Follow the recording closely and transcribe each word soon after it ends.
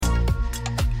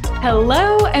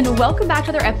Hello, and welcome back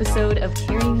to another episode of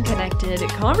Caring Connected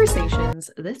Conversations.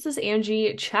 This is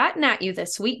Angie chatting at you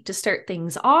this week to start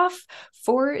things off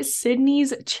for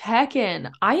Sydney's check-in.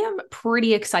 I am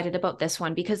pretty excited about this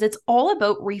one because it's all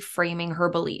about reframing her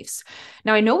beliefs.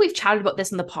 Now, I know we've chatted about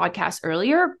this in the podcast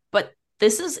earlier, but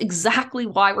this is exactly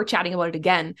why we're chatting about it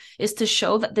again, is to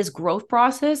show that this growth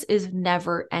process is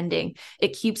never ending.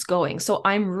 It keeps going. So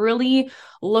I'm really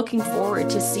looking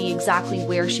forward to see exactly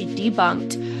where she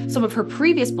debunked some of her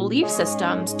previous belief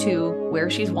systems to where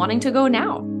she's wanting to go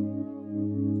now.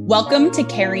 Welcome to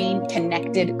Caring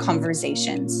Connected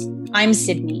Conversations. I'm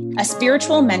Sydney, a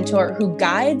spiritual mentor who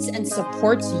guides and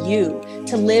supports you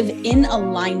to live in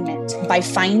alignment by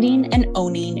finding and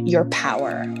owning your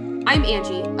power. I'm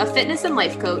Angie, a fitness and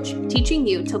life coach, teaching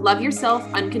you to love yourself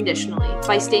unconditionally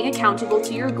by staying accountable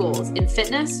to your goals in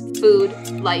fitness, food,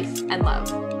 life, and love.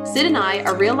 Sid and I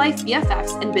are real-life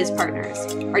BFFs and biz partners.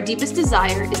 Our deepest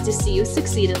desire is to see you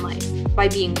succeed in life by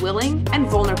being willing and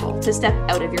vulnerable to step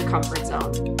out of your comfort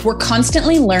zone. We're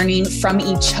constantly learning from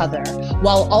each other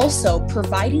while also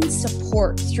providing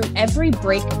support through every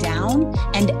breakdown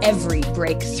and every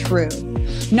breakthrough.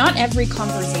 Not every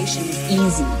conversation is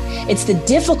easy. It's the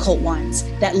difficult ones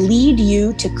that lead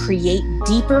you to create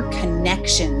deeper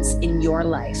connections in your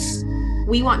life.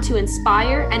 We want to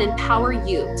inspire and empower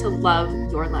you to love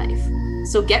your life.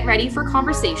 So get ready for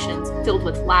conversations filled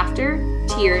with laughter,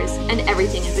 tears, and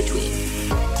everything in between.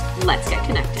 Let's get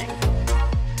connecting.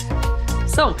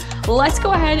 So let's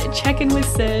go ahead and check in with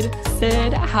Sid.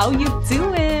 Sid, how you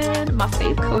doing? My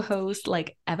fave co-host,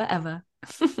 like ever.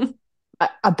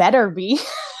 I better be.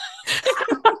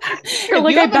 You're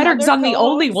like, I better because I'm the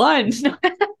only one. Yeah,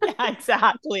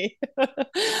 exactly.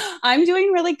 I'm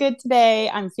doing really good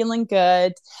today. I'm feeling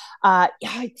good. I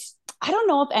don't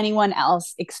know if anyone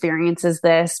else experiences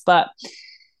this, but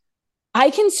I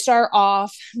can start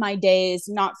off my days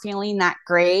not feeling that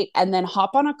great and then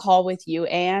hop on a call with you,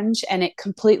 Ange, and it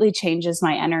completely changes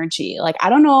my energy. Like, I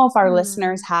don't know if our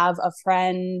listeners have a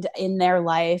friend in their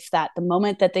life that the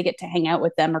moment that they get to hang out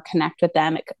with them or connect with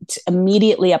them, it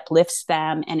immediately uplifts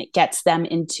them and it gets them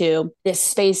into this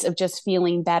space of just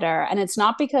feeling better. And it's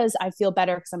not because I feel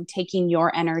better because I'm taking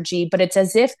your energy, but it's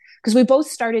as if, because we both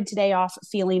started today off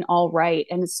feeling all right.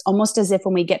 And it's almost as if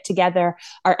when we get together,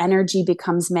 our energy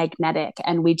becomes magnetic.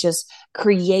 And we just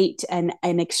create an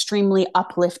extremely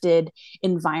uplifted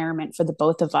environment for the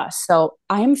both of us. So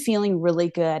I'm feeling really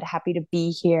good. Happy to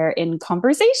be here in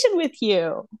conversation with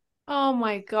you. Oh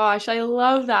my gosh, I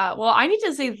love that. Well, I need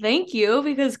to say thank you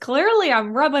because clearly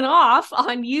I'm rubbing off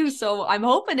on you. So I'm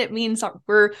hoping it means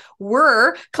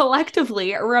we're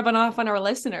collectively rubbing off on our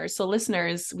listeners. So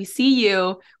listeners, we see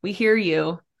you, we hear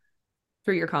you.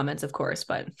 Through your comments, of course,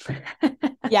 but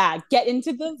yeah, get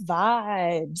into the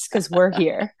vibes because we're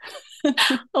here.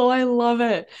 Oh, I love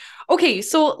it. Okay,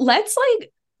 so let's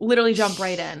literally jump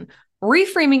right in.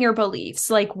 Reframing your beliefs.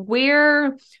 Like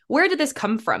where did this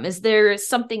come from? Is there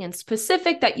something in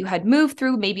specific that you had moved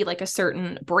through, maybe like a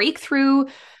certain breakthrough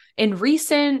in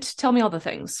recent? Tell me all the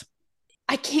things.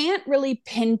 I can't really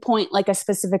pinpoint like a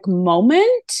specific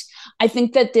moment. I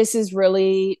think that this is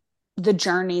really the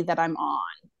journey that I'm on.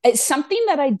 It's something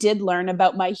that I did learn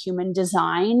about my human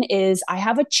design is I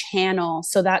have a channel.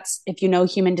 So that's, if you know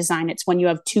human design, it's when you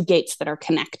have two gates that are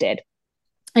connected.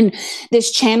 And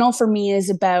this channel for me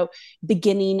is about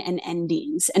beginning and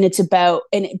endings. And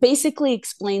it basically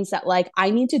explains that like, I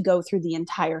need to go through the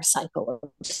entire cycle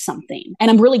of something.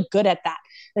 And I'm really good at that.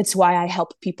 That's why I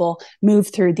help people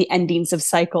move through the endings of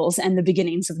cycles and the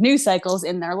beginnings of new cycles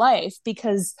in their life,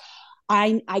 because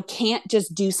I can't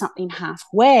just do something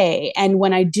halfway. And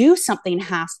when I do something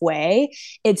halfway,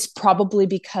 it's probably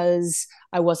because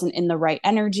I wasn't in the right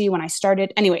energy when I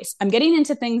started. Anyways, I'm getting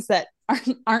into things that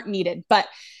aren't needed. But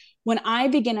when I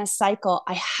begin a cycle,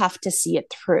 I have to see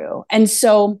it through. And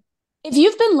so if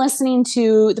you've been listening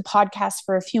to the podcast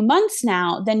for a few months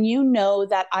now, then you know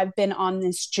that I've been on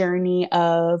this journey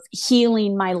of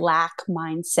healing my lack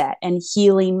mindset and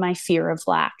healing my fear of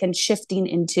lack and shifting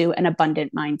into an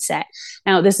abundant mindset.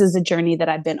 Now, this is a journey that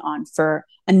I've been on for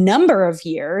a number of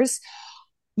years,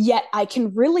 yet I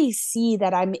can really see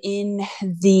that I'm in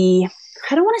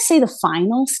I don't want to say the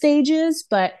final stages,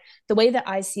 but the way that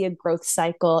I see a growth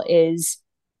cycle is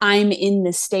I'm in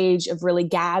the stage of really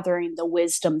gathering the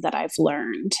wisdom that I've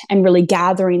learned and really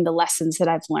gathering the lessons that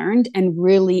I've learned and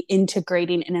really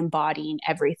integrating and embodying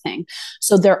everything.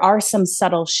 So there are some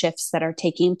subtle shifts that are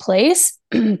taking place,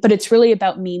 but it's really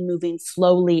about me moving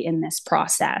slowly in this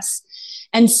process.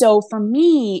 And so for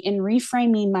me, in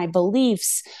reframing my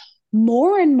beliefs,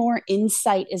 more and more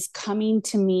insight is coming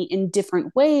to me in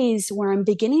different ways where I'm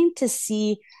beginning to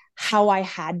see how I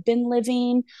had been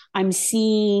living. I'm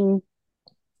seeing,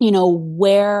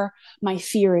 where my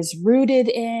fear is rooted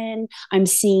in. I'm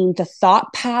seeing the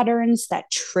thought patterns that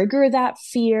trigger that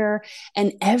fear,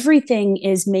 and everything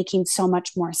is making so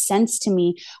much more sense to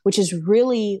me, which is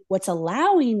really what's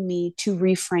allowing me to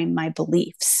reframe my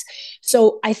beliefs.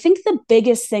 So I think the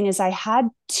biggest thing is I had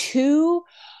two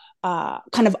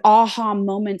kind of aha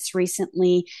moments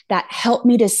recently that helped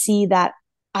me to see that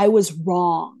I was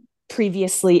wrong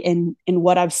previously in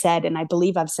what I've said, and I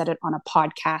believe I've said it on a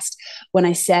podcast when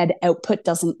I said output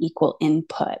doesn't equal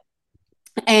input.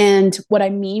 And what I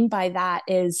mean by that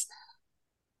is,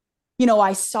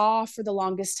 I saw for the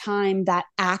longest time that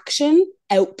action,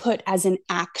 output as an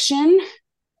action,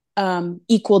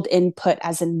 equaled input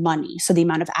as in money. So the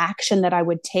amount of action that I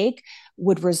would take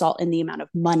would result in the amount of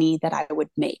money that I would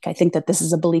make. I think that this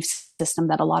is a belief system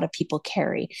that a lot of people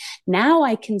carry. Now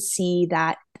I can see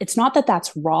that it's not that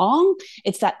that's wrong.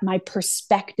 It's that my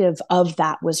perspective of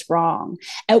that was wrong.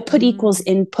 Output equals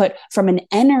input from an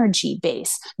energy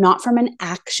base, not from an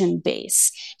action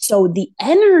base. So the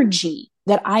energy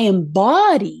that I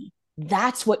embody,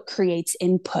 that's what creates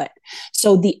input.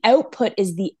 So the output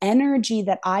is the energy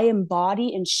that I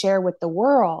embody and share with the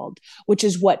world, which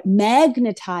is what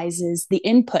magnetizes the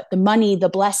input, the money, the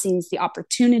blessings, the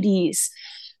opportunities.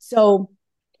 So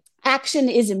action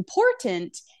is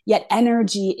important, yet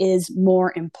energy is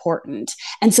more important.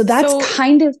 And so that's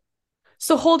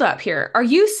So hold up here. Are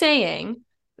you saying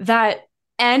that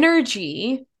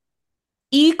energy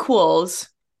equals,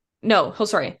 no, oh,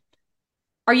 sorry.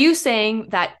 Are you saying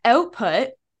that output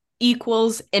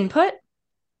equals input?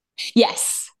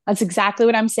 Yes, that's exactly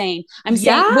what I'm saying. I'm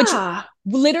saying, which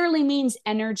literally means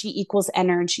energy equals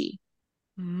energy,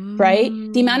 right?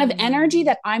 The amount of energy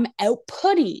that I'm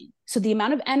outputting. So the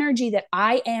amount of energy that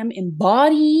I am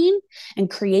embodying and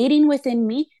creating within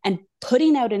me and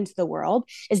putting out into the world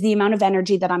is the amount of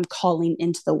energy that I'm calling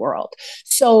into the world.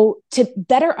 So to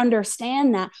better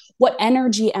understand that, what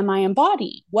energy am I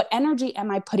embodying? What energy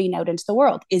am I putting out into the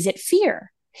world? Is it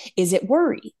fear? Is it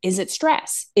worry? Is it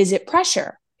stress? Is it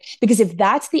pressure? Because if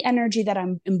that's the energy that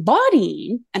I'm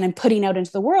embodying and I'm putting out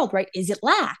into the world, right? Is it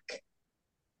lack?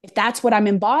 If that's what I'm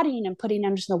embodying and putting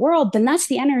out into the world, then that's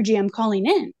the energy I'm calling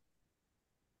in.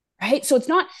 Right? So it's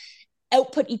not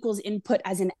output equals input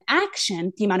as an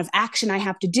action. The amount of action I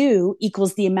have to do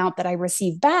equals the amount that I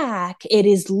receive back. It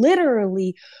is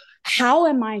literally, how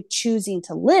am I choosing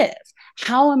to live?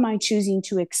 How am I choosing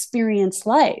to experience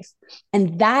life?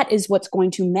 And that is what's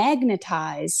going to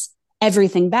magnetize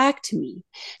everything back to me.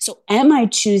 So am I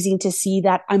choosing to see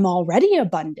that I'm already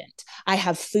abundant? I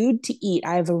have food to eat.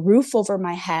 I have a roof over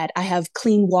my head. I have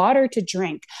clean water to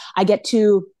drink. I get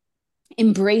to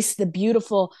embrace the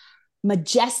beautiful,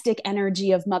 majestic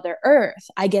energy of Mother Earth.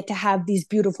 I get to have these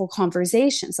beautiful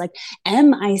conversations. Like,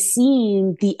 am I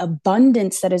seeing the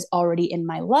abundance that is already in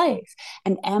my life?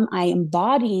 And am I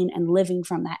embodying and living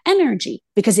from that energy?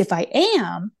 Because if I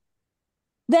am,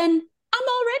 then I'm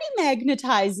already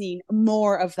magnetizing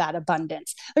more of that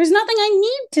abundance. There's nothing I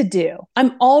need to do.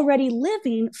 I'm already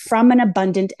living from an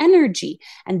abundant energy.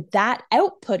 And that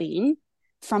outputting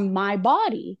from my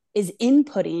body is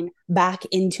inputting back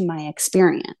into my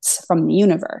experience from the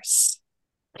universe.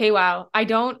 Okay, wow.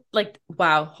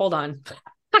 Wow, hold on.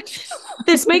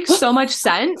 This makes so much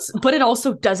sense, but it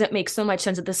also doesn't make so much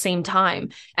sense at the same time.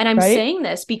 And I'm saying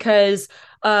this because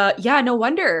no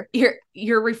wonder you're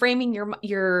reframing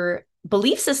your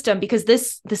belief system, because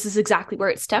this is exactly where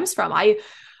it stems from. I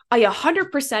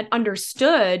 100%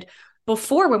 understood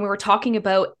before when we were talking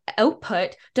about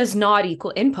output does not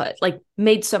equal input, like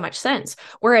made so much sense.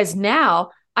 Whereas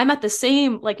now I'm at the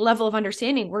same level of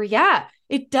understanding where,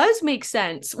 it does make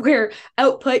sense, where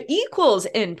output equals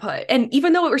input. And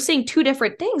even though we're saying two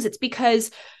different things, it's because,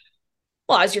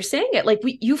 well, as you're saying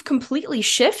it, you've completely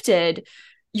shifted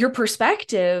your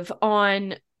perspective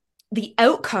on the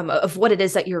outcome of what it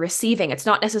is that you're receiving. It's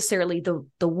not necessarily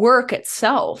the work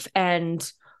itself.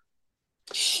 And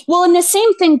well, and the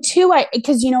same thing too,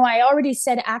 because I already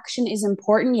said action is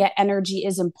important, yet energy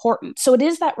is important. So it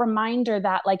is that reminder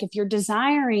that, if you're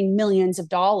desiring millions of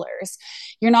dollars,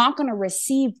 you're not going to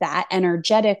receive that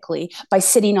energetically by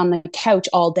sitting on the couch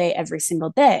all day, every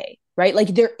single day, right?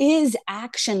 There is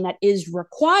action that is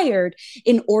required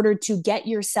in order to get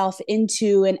yourself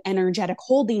into an energetic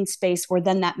holding space where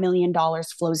then that $1 million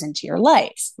flows into your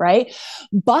life, right?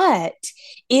 But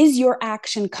is your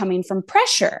action coming from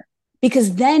pressure?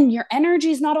 Because then your energy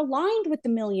is not aligned with the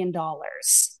 $1 million,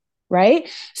 right?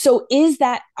 So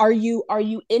are you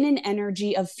in an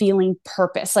energy of feeling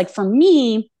purpose? For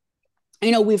me,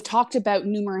 we've talked about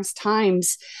numerous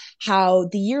times how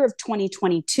the year of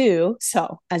 2022,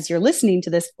 so as you're listening to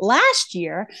this, last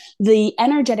year, the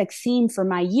energetic theme for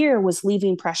my year was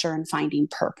leaving pressure and finding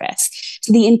purpose.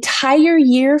 So the entire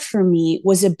year for me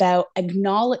was about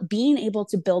being able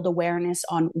to build awareness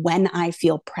on when I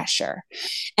feel pressure.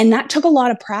 And that took a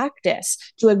lot of practice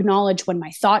to acknowledge when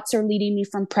my thoughts are leading me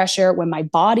from pressure, when my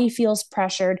body feels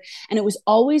pressured. And it was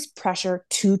always pressure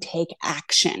to take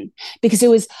action because it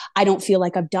was, I don't feel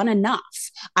like I've done enough.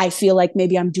 I feel like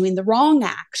maybe I'm doing the wrong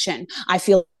action. I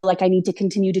feel like I need to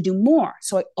continue to do more.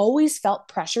 So I always felt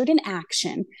pressured in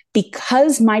action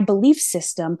because my belief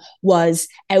system was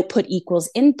output equals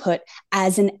input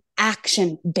as an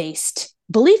action-based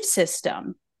belief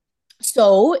system.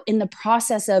 So in the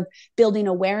process of building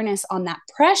awareness on that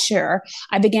pressure,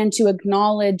 I began to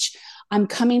acknowledge I'm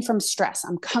coming from stress.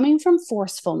 I'm coming from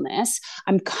forcefulness.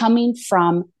 I'm coming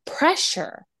from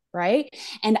pressure, right?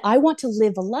 And I want to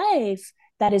live a life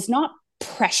that is not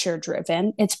pressure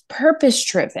driven, it's purpose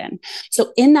driven.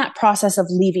 So in that process of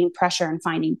leaving pressure and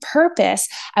finding purpose,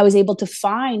 I was able to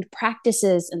find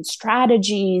practices and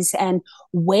strategies and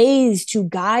ways to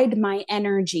guide my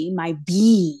energy, my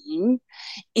being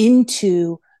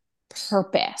into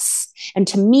purpose. And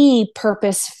to me,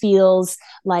 purpose feels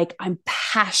like I'm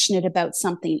passionate about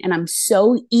something and I'm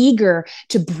so eager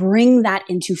to bring that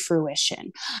into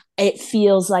fruition. It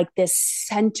feels like this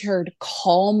centered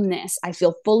calmness. I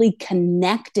feel fully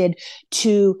connected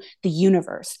to the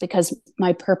universe because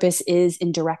my purpose is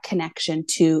in direct connection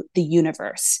to the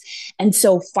universe. And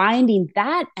so finding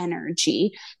that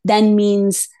energy then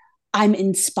means I'm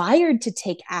inspired to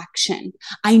take action.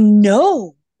 I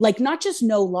know, like not just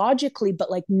know logically, but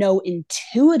like know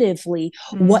intuitively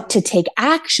what to take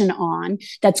action on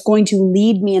that's going to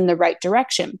lead me in the right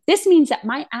direction. This means that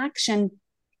my action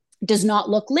does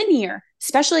not look linear,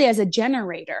 especially as a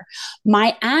generator.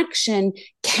 My action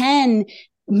can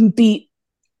be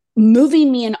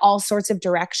moving me in all sorts of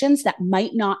directions that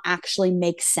might not actually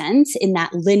make sense in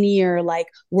that linear, like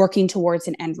working towards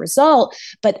an end result.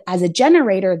 But as a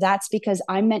generator, that's because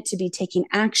I'm meant to be taking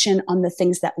action on the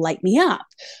things that light me up.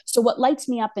 So what lights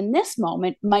me up in this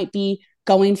moment might be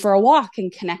going for a walk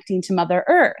and connecting to Mother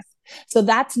Earth. So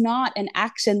that's not an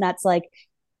action that's like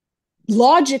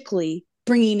logically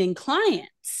bringing in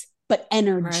clients. But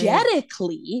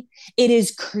energetically, It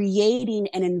is creating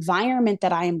an environment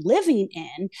that I am living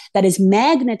in that is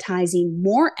magnetizing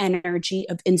more energy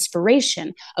of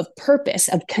inspiration, of purpose,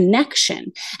 of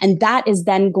connection. And that is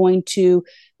then going to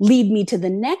lead me to the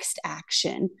next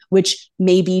action, which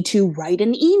may be to write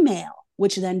an email,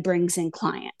 which then brings in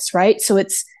clients, right? So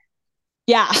it's,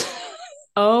 yeah.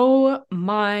 Oh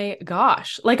my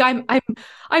gosh. Like I'm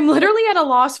literally at a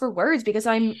loss for words because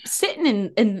I'm sitting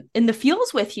in the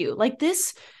feels with you. Like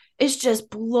this is just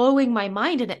blowing my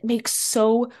mind and it makes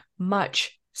so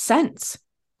much sense.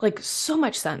 Like so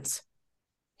much sense.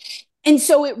 And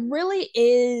so it really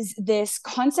is this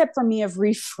concept for me of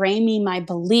reframing my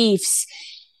beliefs.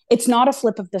 It's not a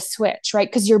flip of the switch, right?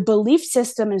 Because your belief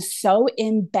system is so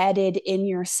embedded in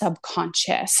your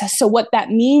subconscious. So what that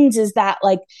means is that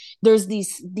like there's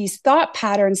these thought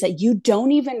patterns that you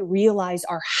don't even realize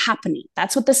are happening.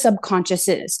 That's what the subconscious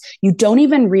is. You don't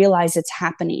even realize it's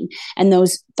happening. And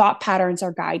those thought patterns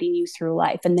are guiding you through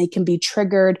life. And they can be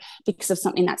triggered because of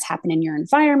something that's happened in your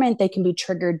environment. They can be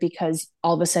triggered because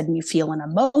all of a sudden you feel an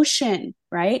emotion,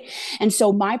 right? And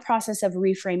so my process of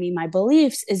reframing my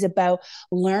beliefs is about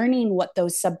learning what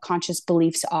those subconscious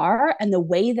beliefs are. And the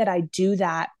way that I do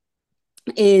that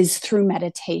is through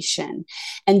meditation.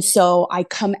 And so I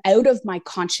come out of my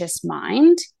conscious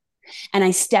mind and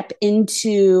I step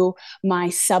into my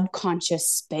subconscious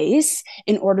space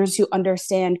in order to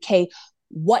understand, okay,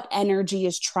 what energy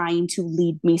is trying to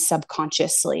lead me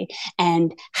subconsciously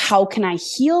and how can I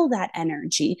heal that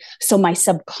energy? So my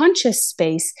subconscious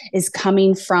space is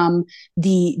coming from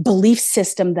the belief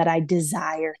system that I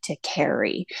desire to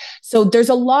carry. So there's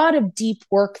a lot of deep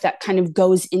work that kind of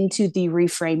goes into the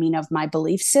reframing of my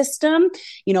belief system.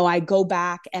 You know, I go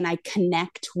back and I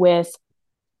connect with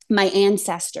my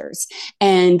ancestors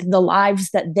and the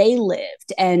lives that they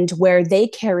lived and where they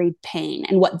carried pain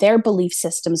and what their belief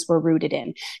systems were rooted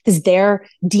in, because their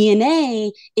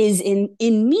DNA is in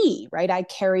me, right? I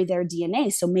carry their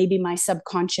DNA. So maybe my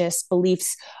subconscious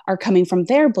beliefs are coming from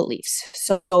their beliefs.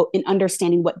 So in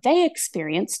understanding what they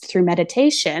experienced through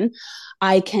meditation,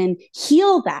 I can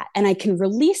heal that and I can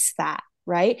release that.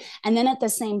 Right. And then at the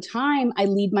same time, I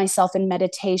lead myself in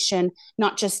meditation,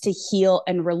 not just to heal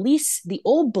and release the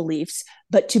old beliefs,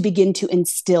 but to begin to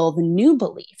instill the new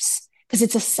beliefs. because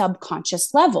it's a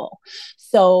subconscious level.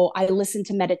 So I listen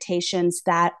to meditations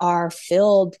that are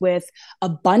filled with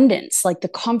abundance. Like the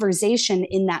conversation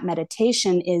in that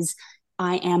meditation is,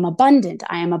 I am abundant.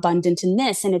 I am abundant in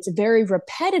this. And it's very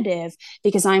repetitive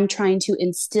because I'm trying to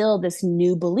instill this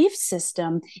new belief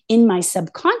system in my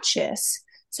subconscious.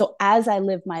 So as I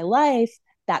live my life,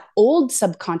 that old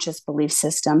subconscious belief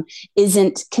system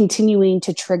isn't continuing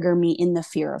to trigger me in the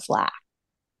fear of lack.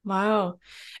 Wow.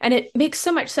 And it makes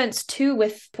so much sense too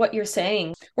with what you're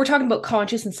saying. We're talking about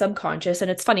conscious and subconscious. And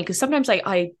it's funny because sometimes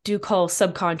I do call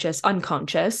subconscious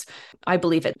unconscious. I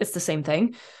believe it's the same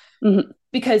thing. Mm-hmm.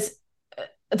 Because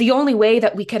the only way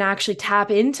that we can actually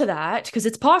tap into that, because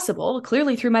it's possible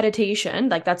clearly through meditation,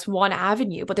 like that's one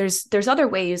avenue, but there's other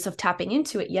ways of tapping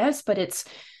into it. Yes, but it's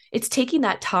taking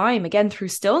that time again through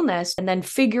stillness and then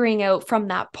figuring out from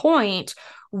that point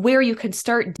where you can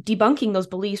start debunking those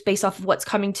beliefs based off of what's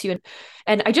coming to you.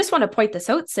 And I just want to point this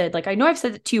out, Sid, like I know I've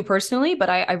said it to you personally, but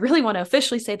I really want to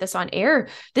officially say this on air.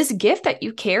 This gift that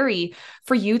you carry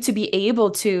for you to be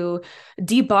able to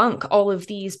debunk all of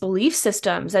these belief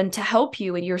systems and to help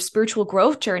you in your spiritual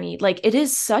growth journey, like it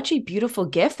is such a beautiful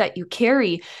gift that you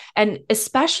carry. And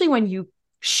especially when you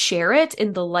share it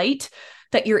in the light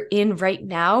that you're in right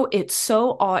now, it's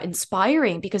so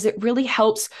awe-inspiring because it really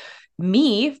helps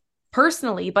me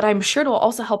personally, but I'm sure it'll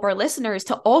also help our listeners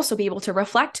to also be able to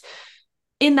reflect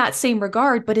in that same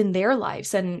regard, but in their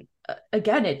lives. And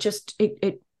again, I just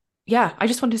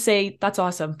want to say that's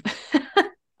awesome.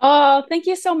 Oh, thank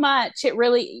you so much. It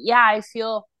really, I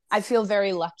feel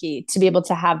very lucky to be able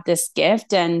to have this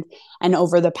gift and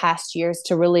over the past years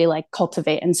to really like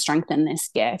cultivate and strengthen this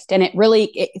gift. And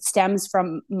it stems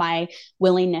from my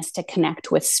willingness to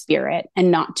connect with spirit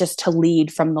and not just to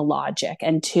lead from the logic,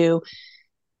 and to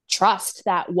trust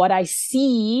that what I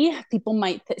see, people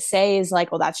might say is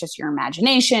like, well, that's just your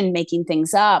imagination making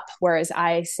things up. Whereas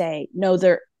I say, no,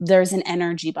 there's an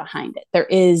energy behind it. There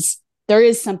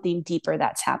is something deeper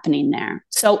that's happening there.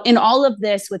 So in all of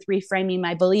this with reframing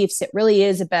my beliefs, it really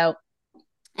is about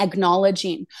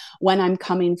acknowledging when I'm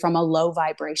coming from a low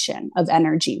vibration of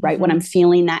energy, right? Mm-hmm. When I'm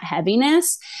feeling that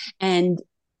heaviness, and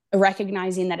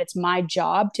recognizing that it's my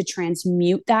job to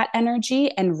transmute that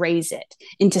energy and raise it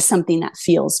into something that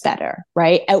feels better,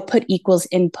 right? Output equals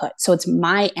input. So it's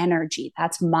my energy.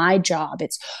 That's my job.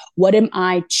 It's what am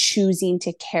I choosing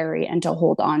to carry and to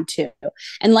hold on to?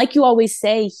 And like you always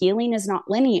say, healing is not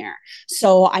linear.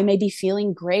 So I may be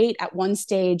feeling great at one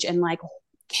stage and like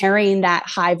carrying that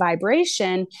high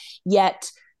vibration,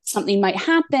 yet something might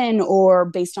happen, or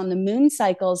based on the moon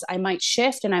cycles, I might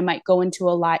shift and I might go into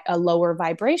a lower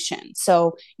vibration.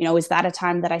 So, is that a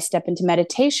time that I step into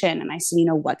meditation and I see,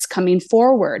 what's coming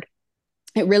forward?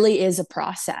 It really is a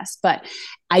process, but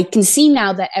I can see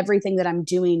now that everything that I'm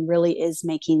doing really is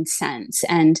making sense.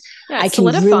 And I can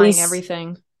solidifying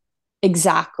everything.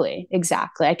 Exactly.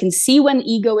 I can see when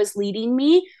ego is leading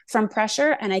me from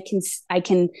pressure, and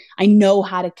I know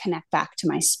how to connect back to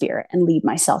my spirit and lead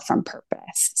myself from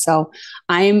purpose. So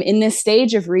I'm in this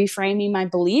stage of reframing my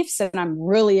beliefs, and I'm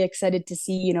really excited to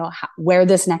see, where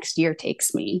this next year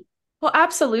takes me. Well,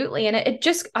 absolutely. And it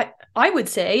just, I would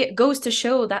say it goes to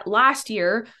show that last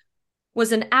year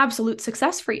was an absolute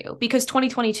success for you, because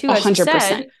 2022, as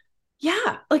 100%. You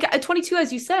said, like 22,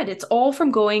 as you said, it's all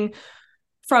from going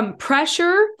from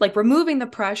pressure, like removing the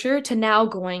pressure, to now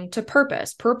going to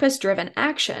purpose-driven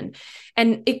action.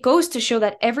 And it goes to show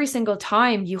that every single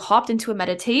time you hopped into a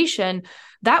meditation,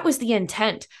 that was the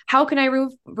intent. How can I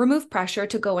remove pressure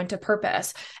to go into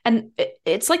purpose? And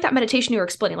it's like that meditation you were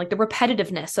explaining, like the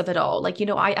repetitiveness of it all. Like,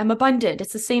 I am abundant.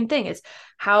 It's the same thing. It's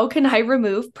how can I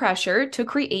remove pressure to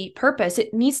create purpose?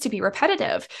 It needs to be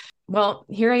repetitive. Well,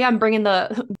 here I am bringing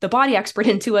the body expert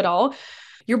into it all.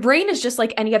 Your brain is just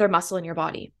like any other muscle in your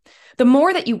body. The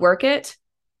more that you work it,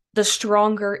 the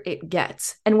stronger it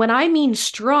gets. And when I mean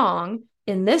strong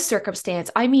in this circumstance,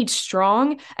 I mean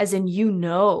strong as in,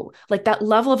 like that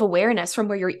level of awareness from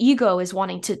where your ego is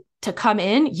wanting to come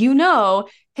in,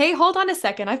 hey, hold on a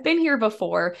second. I've been here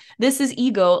before. This is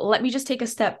ego. Let me just take a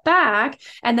step back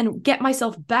and then get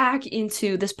myself back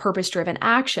into this purpose-driven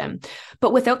action.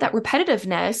 But without that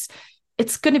repetitiveness,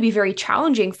 it's going to be very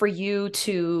challenging for you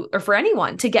or for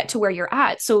anyone to get to where you're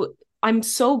at. So I'm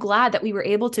so glad that we were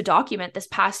able to document this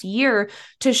past year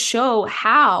to show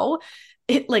how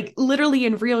it, like literally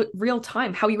in real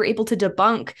time, how you were able to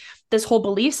debunk this whole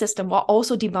belief system while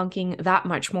also debunking that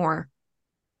much more.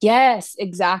 Yes,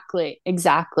 exactly.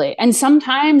 And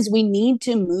sometimes we need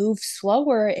to move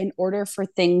slower in order for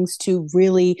things to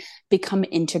really become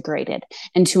integrated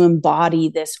and to embody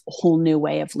this whole new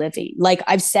way of living. Like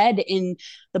I've said in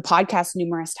the podcast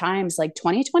numerous times, like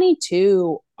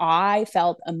 2022, I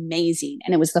felt amazing.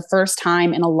 And it was the first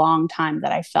time in a long time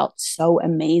that I felt so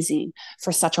amazing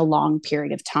for such a long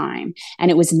period of time. And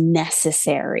it was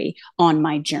necessary on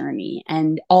my journey.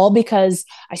 And all because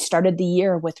I started the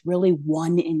year with really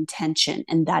one intention,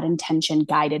 and that intention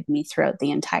guided me throughout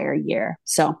the entire year.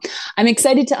 So I'm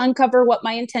excited to uncover what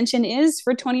my intention is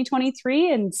for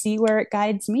 2023 and see where it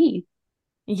guides me.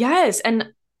 Yes. And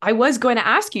I was going to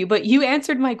ask you, but you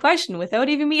answered my question without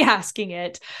even me asking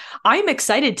it. I'm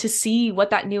excited to see what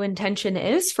that new intention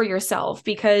is for yourself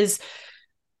because,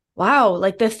 wow,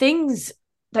 like the things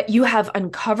that you have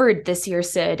uncovered this year,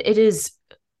 Sid, it is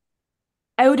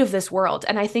out of this world.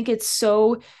 And I think it's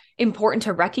so important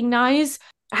to recognize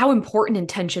how important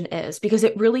intention is because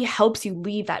it really helps you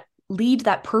lead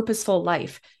that purposeful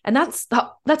life. And that's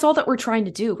all that we're trying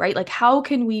to do, right? Like, how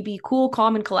can we be cool,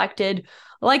 calm, and collected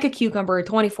like a cucumber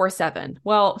 24/7?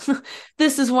 Well,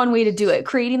 this is one way to do it,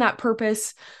 creating that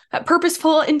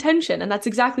purposeful intention. And that's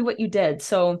exactly what you did.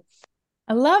 So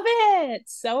I love it.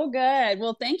 So good.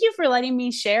 Well, thank you for letting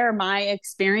me share my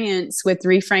experience with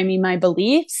reframing my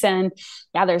beliefs. And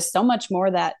yeah, there's so much more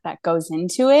that goes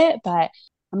into it, but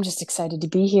I'm just excited to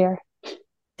be here.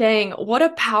 Dang, what a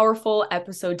powerful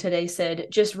episode today, Sid.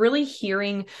 Just really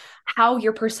hearing how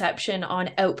your perception on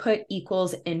output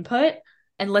equals input.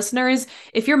 And listeners,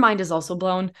 if your mind is also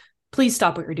blown, please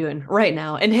stop what you're doing right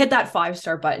now and hit that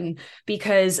 5-star button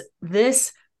because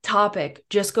this topic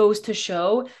just goes to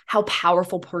show how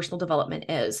powerful personal development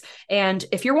is. And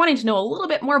if you're wanting to know a little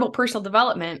bit more about personal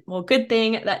development, well, good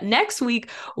thing that next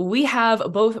week we have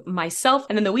both myself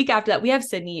and then the week after that, we have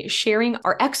Sydney sharing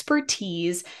our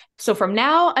expertise. So from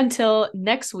now until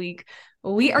next week,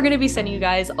 we are going to be sending you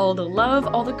guys all the love,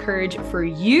 all the courage for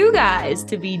you guys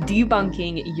to be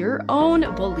debunking your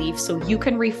own beliefs so you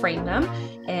can reframe them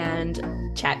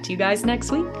and chat to you guys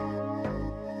next week.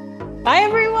 Bye,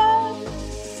 everyone.